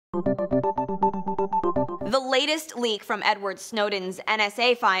The latest leak from Edward Snowden's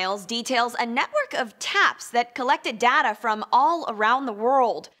NSA files details a network of taps that collected data from all around the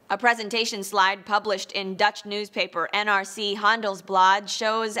world. A presentation slide published in Dutch newspaper NRC Handelsblad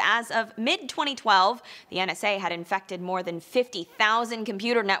shows as of mid-2012, the NSA had infected more than 50,000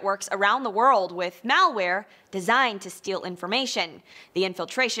 computer networks around the world with malware designed to steal information. The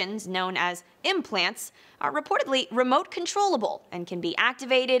infiltrations, known as implants, are reportedly remote controllable and can be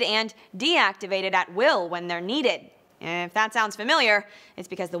activated and deactivated at will when they're needed. If that sounds familiar, it's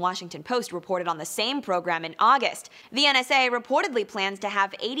because the Washington Post reported on the same program in August. The NSA reportedly plans to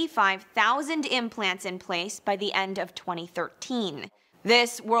have 85,000 implants in place by the end of 2013.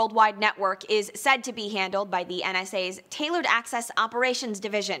 This worldwide network is said to be handled by the NSA's Tailored Access Operations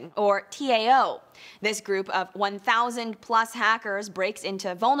Division, or TAO. This group of 1,000-plus hackers breaks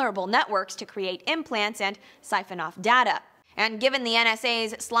into vulnerable networks to create implants and siphon off data. And given the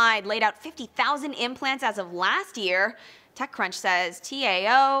NSA's slide laid out 50,000 implants as of last year, TechCrunch says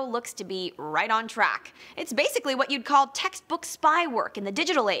TAO looks to be right on track. It's basically what you'd call textbook spy work in the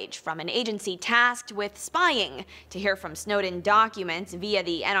digital age, from an agency tasked with spying. To hear from Snowden documents via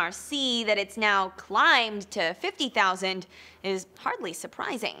the NRC that it's now climbed to 50,000 is hardly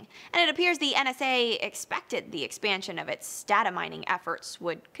surprising. And it appears the NSA expected the expansion of its data mining efforts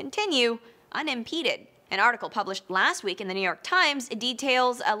would continue unimpeded. An article published last week in the New York Times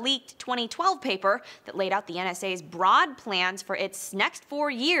details a leaked 2012 paper that laid out the NSA's broad plans for its next 4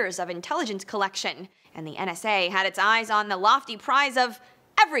 years of intelligence collection. And the NSA had its eyes on the lofty prize of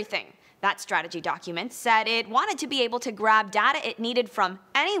everything. That strategy document said it wanted to be able to grab data it needed from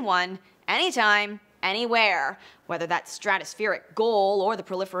anyone, anytime, anywhere. Whether that stratospheric goal or the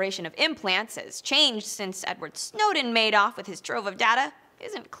proliferation of implants has changed since Edward Snowden made off with his trove of data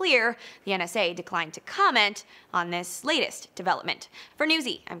isn't clear. The NSA declined to comment on this latest development. For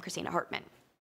Newsy, I'm Christina Hartman.